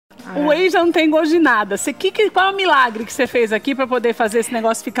O whey já não tem gosto de nada. Qual é o milagre que você fez aqui para poder fazer esse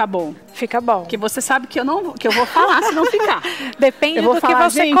negócio ficar bom? Fica bom. Que você sabe que eu vou falar se não ficar. Depende do que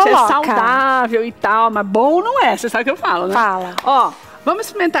você gente, coloca. É saudável e tal, mas bom não é. Você sabe o que eu falo, né? Fala. Ó, vamos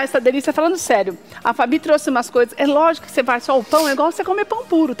experimentar essa delícia falando sério. A Fabi trouxe umas coisas. É lógico que você vai só o pão, é igual você comer pão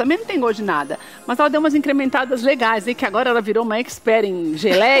puro. Também não tem gosto de nada. Mas ela deu umas incrementadas legais aí, que agora ela virou uma expert em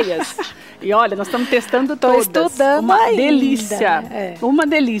geleias. E olha, nós estamos testando todas. Tô estudando uma ainda. Delícia. É. Uma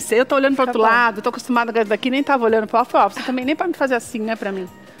delícia. Eu tô olhando para outro bom. lado, tô acostumada com essa daqui, nem tava olhando para o você também nem para me fazer assim, né, para mim.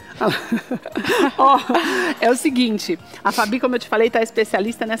 Ó, é o seguinte, a Fabi, como eu te falei, tá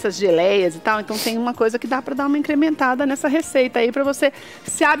especialista nessas geleias e tal, então tem uma coisa que dá para dar uma incrementada nessa receita aí para você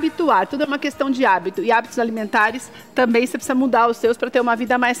se habituar. Tudo é uma questão de hábito, e hábitos alimentares também você precisa mudar os seus para ter uma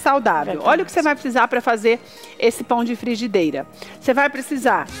vida mais saudável. Verdade. Olha o que você vai precisar para fazer esse pão de frigideira. Você vai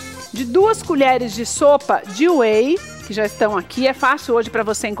precisar de 2 colheres de sopa de whey, que já estão aqui, é fácil hoje para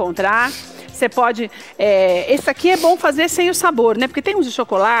você encontrar. Você pode... esse aqui é bom fazer sem o sabor, né? Porque tem uns de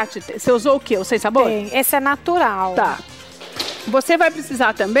chocolate. Você usou o quê? O sem sabor? Tem. Esse é natural. Tá. Você vai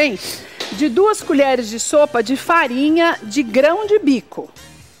precisar também de 2 colheres de sopa de farinha de grão de bico.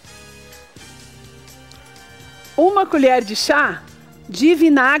 1 colher de chá de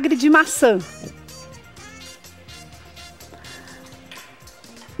vinagre de maçã.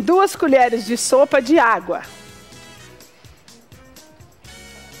 2 colheres de sopa de água.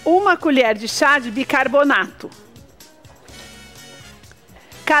 1 colher de chá de bicarbonato,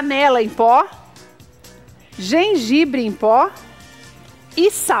 canela em pó, gengibre em pó e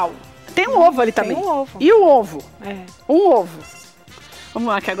sal. Tem um ovo ali também. Tem um ovo. E o ovo. É. Um ovo. Vamos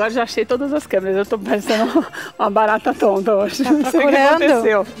lá, que agora já achei todas as câmeras. Eu tô parecendo uma barata tonta hoje. Tá Não sei o que procurando?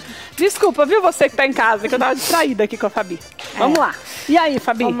 aconteceu. Desculpa, viu, você que tá em casa, que eu tava distraída aqui com a Fabi. Vamos lá. E aí,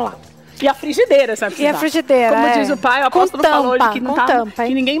 Fabi? Vamos lá. E a frigideira, sabe? E a frigideira, Como diz o pai, o apóstolo falou hoje que não tá, tampa,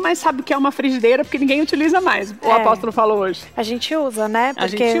 que ninguém mais sabe o que é uma frigideira, porque ninguém utiliza mais. O apóstolo falou hoje. A gente usa, né? A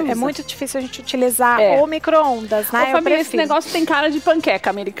Porque gente usa. é muito difícil a gente utilizar o micro-ondas, né? Ô, Fabi, esse negócio tem cara de panqueca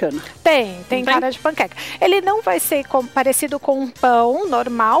americana. Tem cara de panqueca. Ele não vai ser parecido com um pão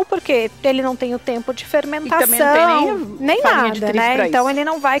normal, porque ele não tem o tempo de fermentação, e também não tem nem nada, de trigo né? pra Então isso. ele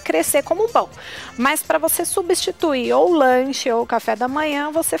não vai crescer como um pão. Mas para você substituir ou lanche ou café da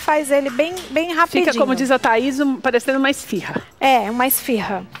manhã, você faz ele bem rapidinho. Fica, como diz a Thaís, parecendo uma esfirra. É, uma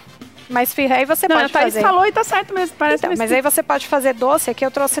esfirra. Uma esfirra. Aí você pode a Thaís fazer... falou e tá certo mesmo, parece uma Mas esfirra. aí você pode fazer doce. Aqui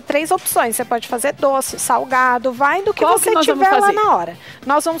eu trouxe 3 opções. Você pode fazer doce, salgado, vai do que Qual você que nós tiver vamos lá fazer? na hora.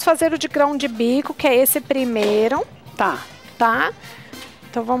 Nós vamos fazer o de grão de bico, que é esse primeiro, Tá. tá?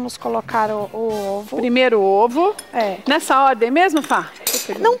 Então vamos colocar o ovo. Primeiro ovo. É. Nessa ordem mesmo, Fá?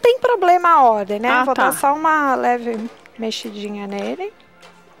 Não tem problema a ordem, né? Ah, Vou tá. dar só uma leve mexidinha nele.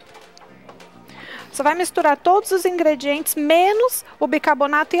 Você vai misturar todos os ingredientes, menos o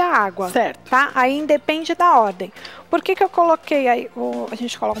bicarbonato e a água. Certo. Tá? Aí independe da ordem. Por que eu coloquei aí? A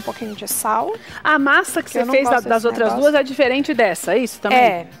gente coloca um pouquinho de sal. A massa que Eu você não fez gosto das desse outras negócio. duas é diferente dessa, é isso também?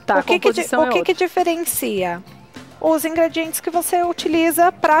 É. Tá, O que que diferencia? Os ingredientes que você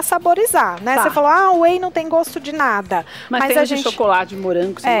utiliza para saborizar, né? Tá. Você falou, o whey não tem gosto de nada. Mas tem a o de chocolate, de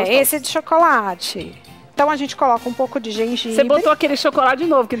morango, você gostou? esse de chocolate. Então a gente coloca um pouco de gengibre. Você botou aquele chocolate de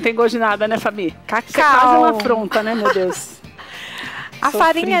novo, que não tem gosto de nada, né, Fabi? Cacau. Isso é quase uma afronta, né, meu Deus? A Sofri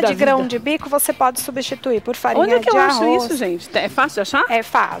farinha da de grão vida. de bico você pode substituir por farinha Onde é que de eu arroz. acho isso, gente? É fácil de achar? É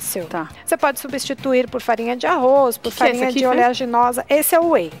fácil. Tá. Você pode substituir por farinha de arroz, por Que é esse farinha aqui, de Fê? oleaginosa. Esse é o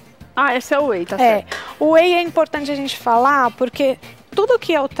whey. Ah, esse é o whey, tá certo. O whey é importante a gente falar porque tudo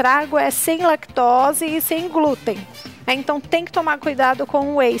que eu trago é sem lactose e sem glúten. Então tem que tomar cuidado com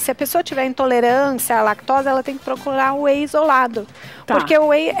o whey. Se a pessoa tiver intolerância à lactose, ela tem que procurar o whey isolado. Tá. Porque o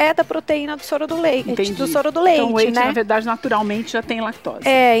whey é da proteína do soro do leite. Entendi. Do soro do leite, Então o whey, né? na verdade, naturalmente já tem lactose.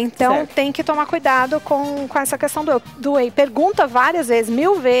 Então Certo. tem que tomar cuidado com essa questão do whey. Pergunta várias vezes,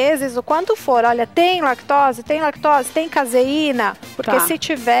 1000 vezes, o quanto for. Olha, tem lactose, tem caseína? Porque Tá. se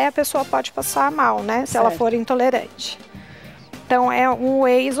tiver, a pessoa pode passar mal, né? Se ela Certo. for intolerante. Então é um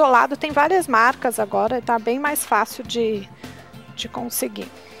whey isolado, tem várias marcas agora, tá bem mais fácil de conseguir.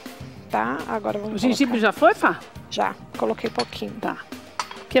 Tá? Agora vamos O gengibre já foi, Fá? Já, coloquei pouquinho. Tá.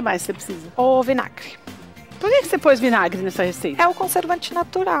 O que mais você precisa? O vinagre. Por que você pôs vinagre nessa receita? É o conservante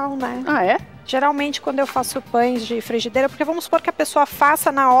natural, né? Ah, é? Geralmente, quando eu faço pães de frigideira, porque vamos supor que a pessoa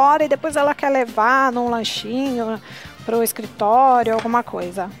faça na hora e depois ela quer levar num lanchinho para o escritório, alguma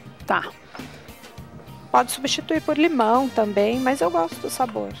coisa. Tá. Pode substituir por limão também, mas eu gosto do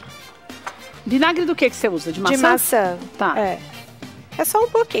sabor. Vinagre do que você usa? De maçã? De maçã. Tá. É só um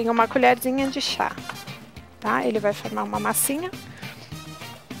pouquinho, uma colherzinha de chá. Tá? Ele vai formar uma massinha.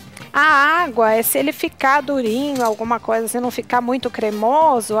 A água, se ele ficar durinho, alguma coisa, se não ficar muito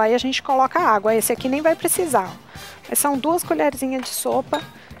cremoso, aí a gente coloca água. Esse aqui nem vai precisar. Mas são 2 colherzinhas de sopa,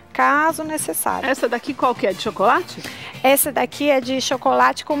 caso necessário. Essa daqui qual que é? De chocolate? Esse daqui é de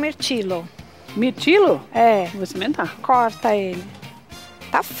chocolate com mirtilo. Mirtilo? É. Vou experimentar. Corta ele.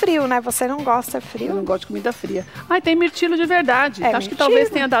 Tá frio, né? Você não gosta frio? Eu não gosto de comida fria. Ai, tem mirtilo de verdade. Acho que talvez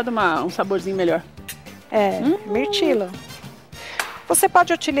tenha dado um saborzinho melhor. É, mirtilo. Você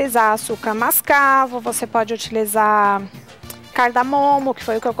pode utilizar açúcar mascavo, você pode utilizar cardamomo, que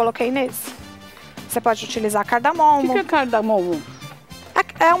foi o que eu coloquei nesse. Você pode utilizar cardamomo. O que é cardamomo?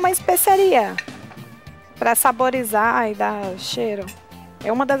 É uma especiaria para saborizar e dar cheiro. É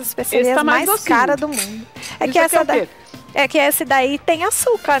uma das especiarias mais caras do mundo. É que esse daí tem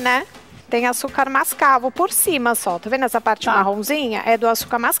açúcar, né? Tem açúcar mascavo por cima só. Tá vendo essa parte marronzinha? É do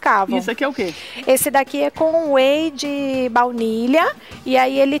açúcar mascavo. Isso aqui é o quê? Esse daqui é com whey de baunilha. E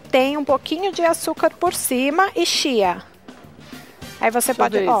aí ele tem um pouquinho de açúcar por cima e chia. Aí você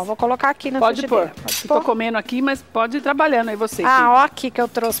pode... Ó, vou colocar aqui na frigideira. Pode pôr. Tô comendo aqui, mas pode ir trabalhando aí você. Ó, aqui que eu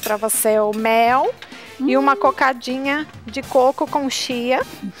trouxe pra você o mel e uma cocadinha de coco com chia.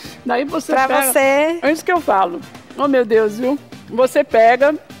 Daí você pega... É isso que eu falo. Oh, meu Deus, viu? Você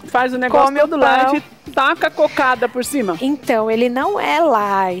pega, faz o negócio todo light e taca a cocada por cima. Então, ele não é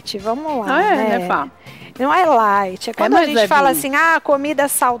light. Vamos lá, né, Fá? Não é light. É quando a gente fala assim, comida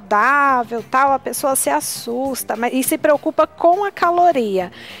saudável, tal, a pessoa se assusta e se preocupa com a caloria.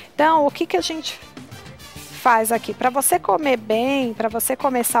 Então, o que a gente faz aqui? Para você comer bem, para você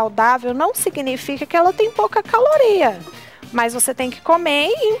comer saudável, não significa que ela tem pouca caloria. Mas você tem que comer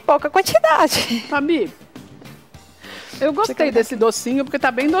em pouca quantidade. Fabi, eu gostei desse docinho, porque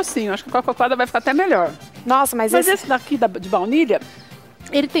tá bem docinho. Acho que com a cocada vai ficar até melhor. Nossa, mas esse daqui de baunilha,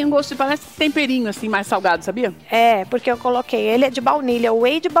 ele tem um gosto de parece temperinho, assim, mais salgado, sabia? É, porque eu coloquei, ele é de baunilha,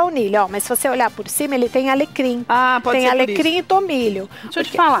 whey de baunilha, ó. Mas se você olhar por cima, ele tem alecrim. Pode ser. Tem alecrim e tomilho. Deixa eu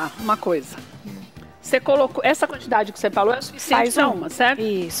te falar uma coisa. Você colocou, essa quantidade que você falou é o suficiente para uma, certo?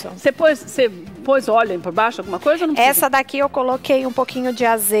 Isso. Você pôs óleo por baixo, alguma coisa ou não precisa? Essa daqui eu coloquei um pouquinho de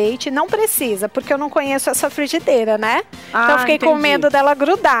azeite, não precisa, porque eu não conheço essa frigideira, né? Então eu fiquei com medo dela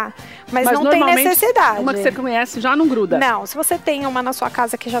grudar. Mas não tem necessidade. Uma que você conhece já não gruda? Não, se você tem uma na sua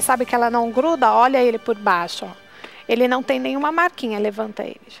casa que já sabe que ela não gruda, olha ele por baixo, ó. Ele não tem nenhuma marquinha, levanta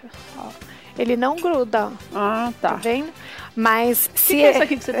ele. Ó. Ele não gruda. Tá vendo? Mas se que é isso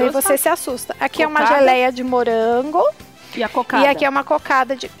aqui que você trouxe? Você se assusta. Aqui cocada. É uma geleia de morango. E a cocada? E aqui é uma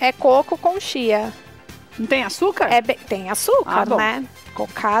cocada de coco com chia. Não tem açúcar? Tem açúcar, né?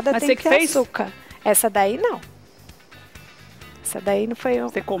 Cocada tem que ter açúcar. Essa daí não. Essa daí não foi eu.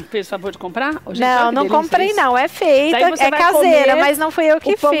 Você fez o favor de comprar? Não comprei não. É feita, é caseira, mas não fui eu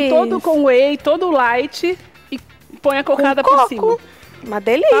que fiz. O pão todo com whey, todo light e põe a cocada por cima. Uma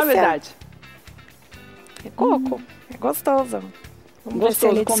delícia. É verdade. É coco. É gostoso. Vamos ver se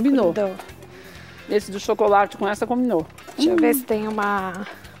ele combinou. Esse do chocolate com essa combinou. Deixa eu ver se tem uma...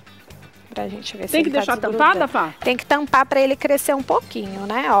 Pra gente ver se tem que deixar tampada, Fá? Tem que tampar pra ele crescer um pouquinho,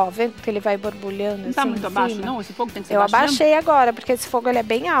 né? Ó, vendo que ele vai borbulhando. Não tá muito abaixo, não? Esse fogo tem que ser baixo. Eu abaixei agora, porque esse fogo ele é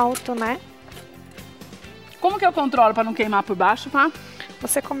bem alto, né? Como que eu controlo pra não queimar por baixo, Fá?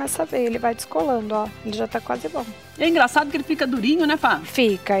 Você começa a ver, ele vai descolando, ó. Ele já tá quase bom. É engraçado que ele fica durinho, né, Fá?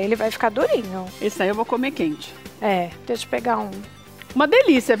 Fica, ele vai ficar durinho. Esse aí eu vou comer quente. Deixa eu pegar um. Uma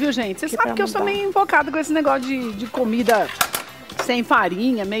delícia, viu, gente? Você sabe que eu sou meio invocada com esse negócio de comida sem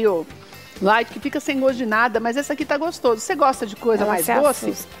farinha, meio light, que fica sem gosto de nada, mas esse aqui tá gostoso. Você gosta de coisa mais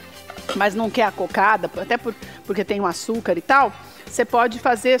doce, mas não quer a cocada, até porque tem o açúcar e tal, você pode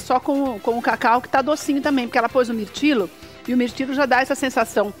fazer só com o cacau, que tá docinho também, porque ela pôs o mirtilo, e o mirtilo já dá essa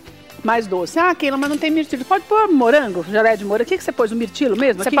sensação mais doce. Keila, mas não tem mirtilo. Pode pôr morango, geleia de morango. O que você pôs? O mirtilo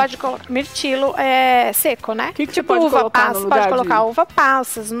mesmo? Você pode colocar mirtilo seco, né? O que você pode colocar no lugar? Pode colocar uva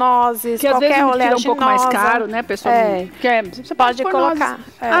passas, nozes, que qualquer às vezes oleaginosa. É um pouco mais caro, né, pessoal? Você pode colocar.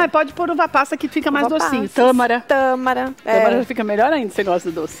 Pode pôr uva passa que fica mais docinho. Tâmara. Tâmara já fica melhor ainda, você gosta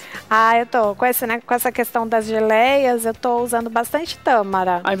de doce. Eu tô com essa questão das geleias, eu tô usando bastante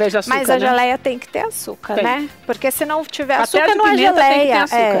tâmara. Ao invés de açúcar, mas a geleia tem que ter açúcar, né? Porque se não tiver açúcar, até não é geleia.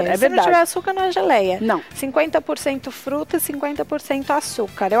 Se não tiver açúcar, não é geleia. Não. 50% fruta e 50%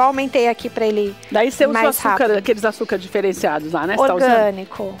 açúcar. Eu aumentei aqui pra ele. Daí você usa açúcar, aqueles açúcar diferenciados lá, né?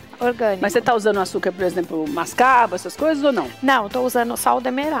 Orgânico. Mas você tá usando açúcar, por exemplo, mascavo, essas coisas ou não? Não, tô usando sal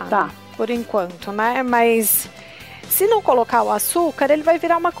demerara. Tá. Por enquanto, né? Mas se não colocar o açúcar, ele vai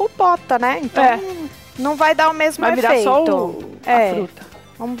virar uma compota, né? Então não vai dar o mesmo efeito. Vai virar só a fruta.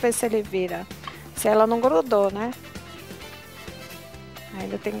 Vamos ver se ele vira. Se ela não grudou, né?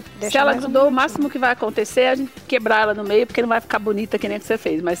 Ainda tem que deixar Se ela mais grudou, o máximo que vai acontecer é a gente quebrar ela no meio, porque não vai ficar bonita que nem que você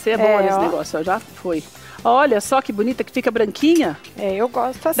fez. Mas é bom esse negócio, ó, já foi. Olha só que bonita que fica branquinha. Eu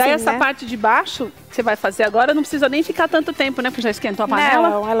gosto assim, Daí essa né? parte de baixo que você vai fazer agora não precisa nem ficar tanto tempo, né? Porque já esquentou a panela.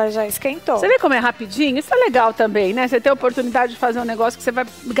 Não, ela já esquentou. Você vê como é rapidinho? Isso é legal também, né? Você tem a oportunidade de fazer um negócio que você vai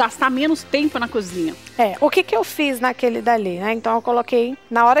gastar menos tempo na cozinha. O que eu fiz naquele dali, né? Então eu coloquei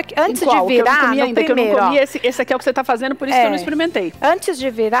na hora que antes de Que eu virar, não comi no ainda, primeiro, que eu não comi, esse aqui é o que você tá fazendo, por isso que eu não experimentei. Antes de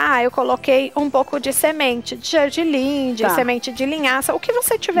virar, eu coloquei um pouco de semente de gergelim, de Tá. semente de linhaça, o que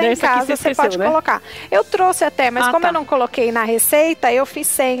você tiver Desse em aqui casa, você você esqueceu, pode né? colocar. Eu trouxe até, mas como tá. eu não coloquei na receita, eu fiz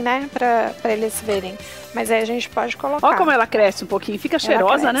sem, né? Pra eles verem. Mas aí a gente pode colocar. Olha como ela cresce um pouquinho, fica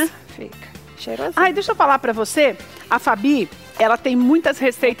cheirosa, né? Fica cheirosa. Ai, deixa eu falar pra você, a Fabi, ela tem muitas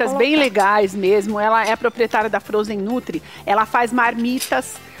receitas bem legais mesmo, ela é a proprietária da Frozen Nutri, ela faz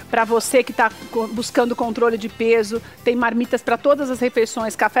marmitas para você que está buscando controle de peso, tem marmitas para todas as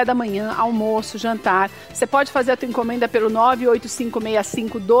refeições, café da manhã, almoço, jantar. Você pode fazer a tua encomenda pelo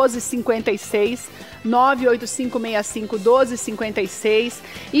 985651256, 985651256.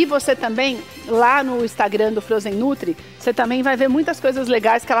 E você também, lá no Instagram do Frozen Nutri, você também vai ver muitas coisas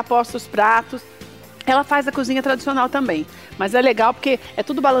legais que ela posta os pratos. Ela faz a cozinha tradicional também, mas é legal porque é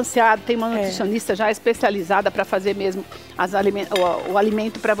tudo balanceado, tem uma nutricionista já especializada para fazer mesmo o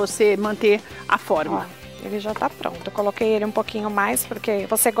alimento para você manter a forma. Ó, ele já tá pronto, eu coloquei ele um pouquinho mais, porque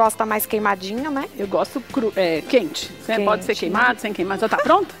você gosta mais queimadinho, né? Eu gosto quente. Pode ser queimado, sem queimado. Já tá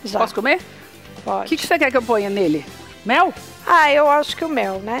pronto? Já. Posso comer? Pode. O que você quer que eu ponha nele? Mel? Eu acho que o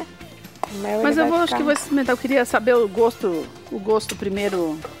mel, né? O mel, Mas acho que vou ficar experimentar. Eu queria saber o gosto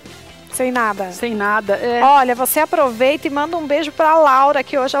primeiro. sem nada. Sem nada. Olha, você aproveita e manda um beijo pra Laura,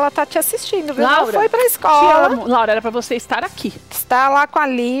 que hoje ela tá te assistindo, viu? Laura, Ela foi pra te escola. amo. Laura, era pra você estar aqui. Está lá com a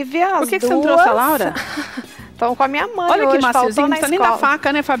Lívia, Por que você não trouxe a Laura? Estão com a minha mãe. Olha hoje, que maciozinho, faltou não na precisa nem escola. da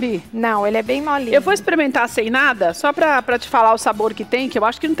faca, né, Fabi? Não, ele é bem molinho. Eu vou experimentar sem nada, só pra te falar o sabor que tem, que eu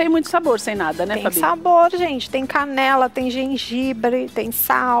acho que não tem muito sabor sem nada, né, Tem Fabi? sabor, gente. Tem canela, tem gengibre, tem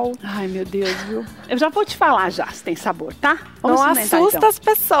sal. Ai, meu Deus, viu? Eu já vou te falar já se tem sabor, tá? Não experimentar, assusta então. as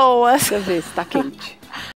pessoas. Deixa eu ver se tá quente.